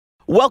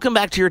Welcome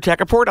back to your Tech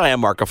Report. I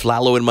am Mark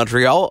Aflalo in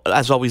Montreal,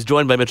 as always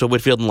joined by Mitchell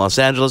Whitfield in Los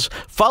Angeles.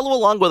 Follow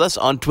along with us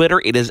on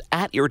Twitter. It is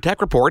at Your Tech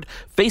Report.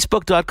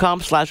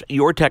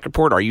 Facebook.com/Your Tech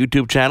Report. Our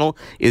YouTube channel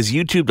is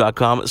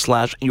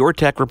youtube.com/Your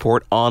Tech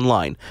Report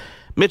online.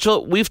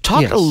 Mitchell, we've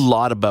talked a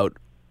lot about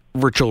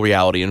virtual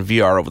reality and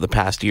VR over the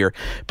past year,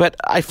 but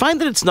I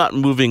find that it's not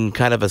moving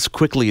kind of as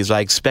quickly as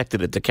I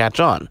expected it to catch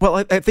on.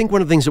 Well, I think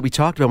one of the things that we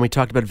talked about when we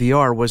talked about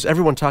VR was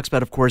everyone talks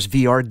about, of course,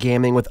 VR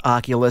gaming with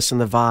Oculus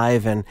and the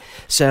Vive and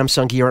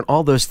Samsung Gear and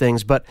all those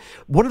things. But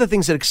one of the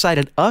things that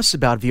excited us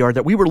about VR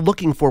that we were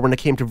looking for when it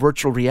came to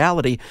virtual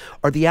reality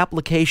are the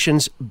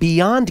applications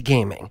beyond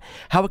gaming,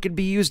 how it could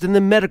be used in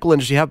the medical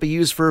industry, how it could be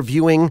used for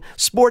viewing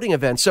sporting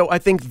events. So I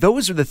think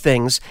those are the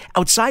things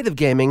outside of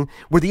gaming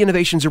where the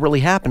innovations are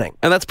really happening.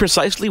 And that's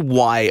precisely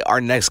why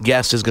our next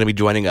guest is going to be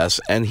joining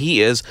us, and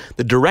he is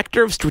the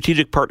Director of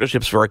Strategic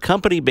Partnerships for a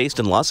company based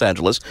in Los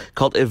Angeles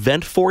called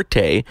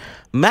EventForte.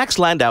 Max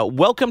Landau,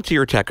 welcome to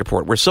your Tech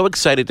Report. We're so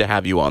excited to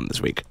have you on this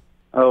week.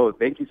 Oh,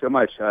 thank you so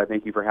much.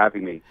 Thank you for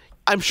having me.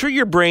 I'm sure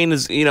your brain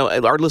is,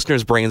 our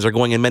listeners' brains are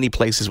going in many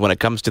places when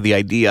it comes to the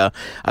idea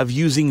of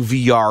using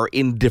VR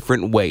in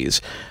different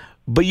ways.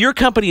 But your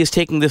company is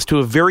taking this to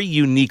a very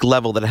unique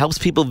level that helps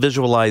people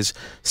visualize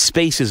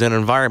spaces and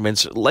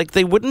environments like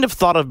they wouldn't have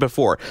thought of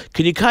before.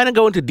 Can you kind of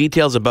go into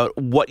details about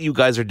what you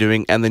guys are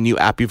doing and the new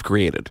app you've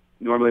created?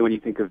 Normally when you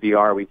think of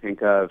VR, we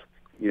think of,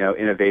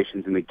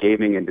 innovations in the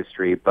gaming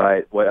industry.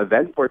 But what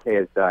EventForte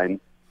has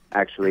done,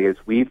 actually, is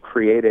we've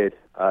created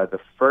the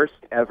first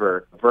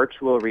ever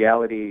virtual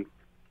reality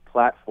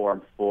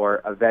platform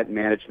for event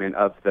management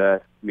of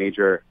the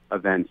major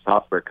event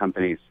software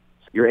companies.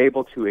 So you're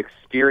able to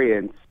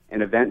experience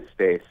an event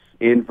space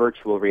in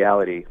virtual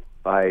reality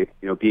by,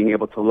 being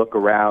able to look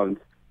around,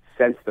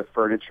 sense the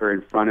furniture in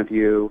front of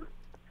you,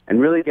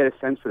 and really get a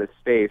sense for the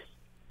space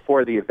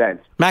for the event.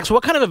 Max,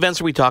 what kind of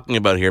events are we talking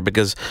about here?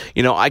 Because,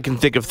 I can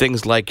think of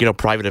things like,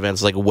 private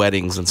events like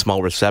weddings and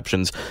small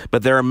receptions,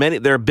 but there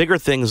are bigger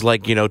things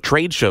like,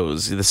 trade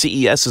shows, the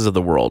CESs of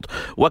the world.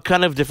 What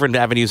kind of different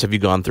avenues have you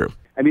gone through?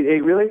 I mean,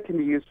 it really can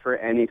be used for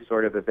any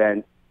sort of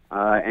event,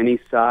 any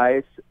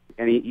size,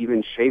 any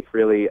even shape,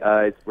 really.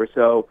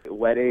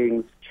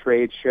 Weddings,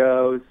 trade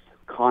shows,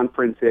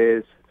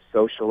 conferences,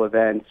 social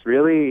events,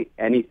 really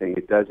anything.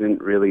 It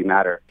doesn't really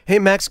matter. Hey,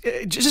 Max,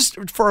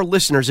 just for our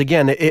listeners,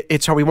 again,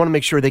 it's how we want to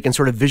make sure they can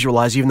sort of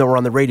visualize, even though we're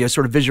on the radio,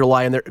 sort of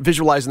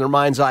visualize in their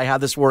mind's eye how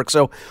this works.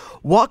 So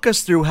walk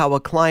us through how a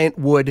client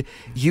would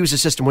use a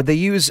system. Would they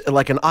use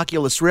like an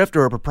Oculus Rift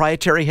or a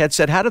proprietary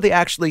headset? How do they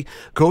actually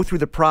go through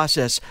the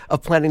process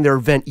of planning their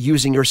event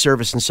using your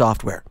service and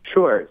software?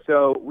 Sure.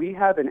 So we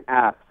have an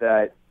app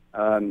that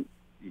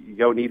you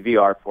don't need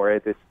VR for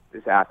it.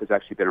 This app has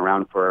actually been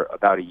around for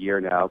about a year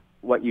now.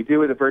 What you do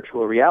with the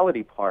virtual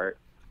reality part,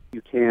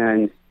 you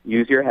can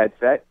use your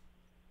headset,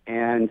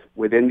 and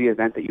within the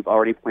event that you've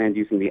already planned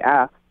using the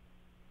app,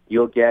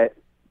 you'll get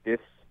this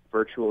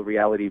virtual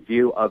reality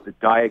view of the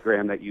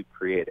diagram that you've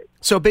created.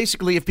 So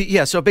basically, if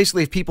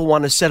people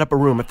want to set up a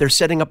room, if they're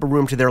setting up a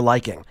room to their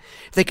liking,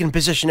 they can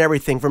position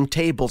everything from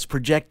tables,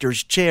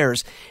 projectors,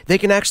 chairs. They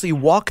can actually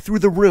walk through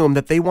the room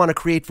that they want to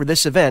create for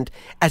this event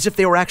as if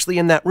they were actually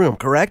in that room,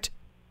 correct?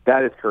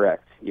 That is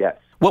correct, yes.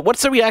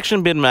 What's the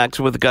reaction been, Max,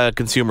 with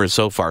consumers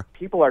so far?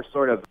 People are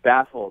sort of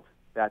baffled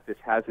that this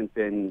hasn't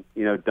been,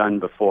 done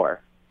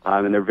before,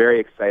 and they're very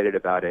excited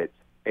about it.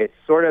 It's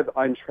sort of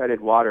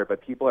untreaded water,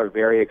 but people are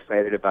very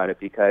excited about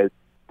it because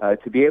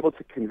to be able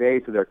to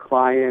convey to their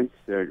clients,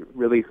 or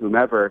really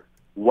whomever,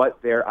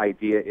 what their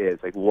idea is,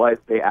 like what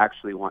they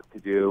actually want to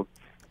do,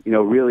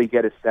 really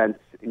get a sense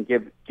and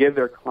give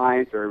their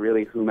clients or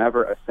really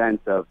whomever a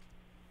sense of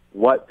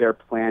what their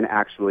plan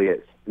actually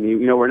is. I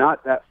mean, we're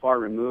not that far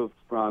removed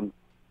from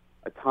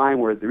a time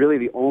where really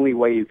the only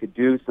way you could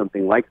do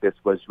something like this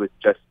was with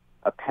just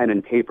a pen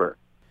and paper.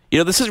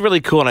 This is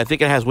really cool, and I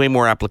think it has way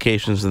more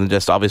applications than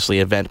just obviously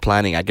event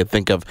planning. I could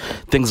think of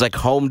things like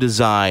home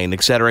design,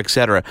 et cetera, et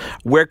cetera.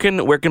 Where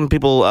can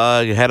people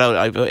head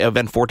out?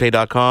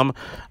 EventForte.com.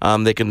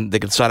 They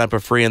can sign up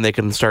for free, and they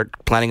can start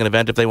planning an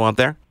event if they want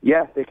there?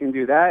 Yeah, they can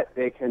do that.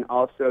 They can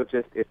also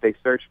just, if they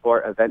search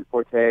for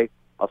EventForte,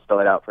 I'll spell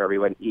it out for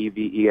everyone,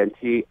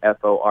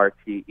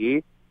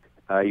 EventForte.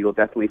 You will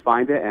definitely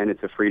find it, and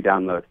it's a free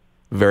download.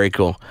 Very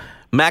cool.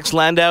 Max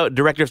Landau,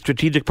 Director of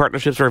Strategic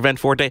Partnerships for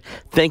EventForte,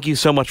 thank you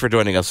so much for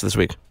joining us this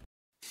week.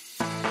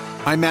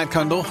 I'm Matt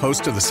Kundle,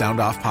 host of the Sound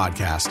Off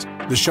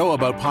Podcast, the show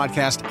about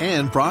podcast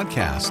and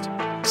broadcast.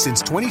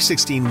 Since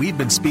 2016, we've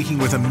been speaking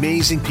with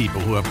amazing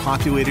people who have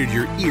populated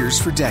your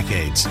ears for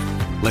decades.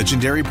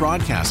 Legendary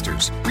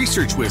broadcasters,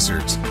 research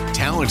wizards,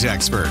 talent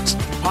experts,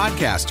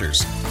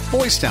 podcasters,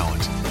 voice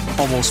talent.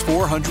 Almost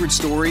 400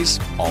 stories,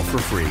 all for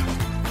free.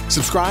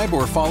 Subscribe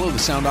or follow the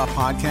Sound Off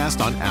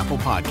Podcast on Apple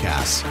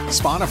Podcasts,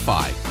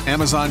 Spotify,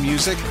 Amazon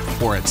Music,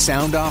 or at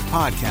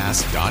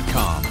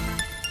soundoffpodcast.com.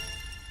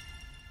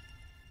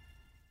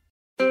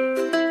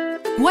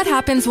 What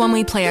happens when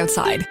we play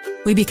outside?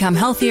 We become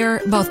healthier,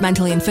 both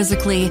mentally and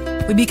physically.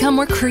 We become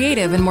more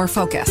creative and more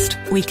focused.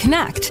 We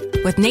connect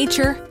with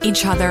nature,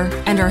 each other,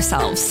 and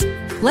ourselves.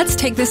 Let's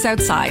Take This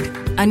Outside,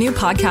 a new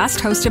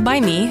podcast hosted by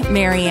me,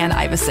 Marianne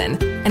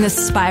Iveson, an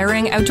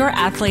aspiring outdoor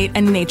athlete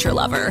and nature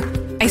lover.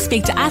 I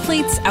speak to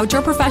athletes,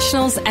 outdoor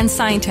professionals, and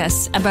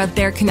scientists about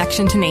their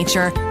connection to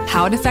nature,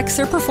 how it affects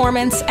their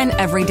performance, and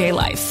everyday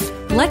life.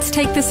 Let's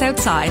Take This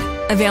Outside,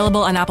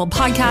 available on Apple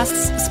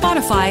Podcasts,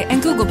 Spotify,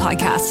 and Google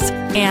Podcasts,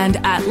 and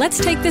at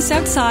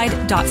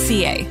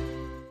letstakethisoutside.ca.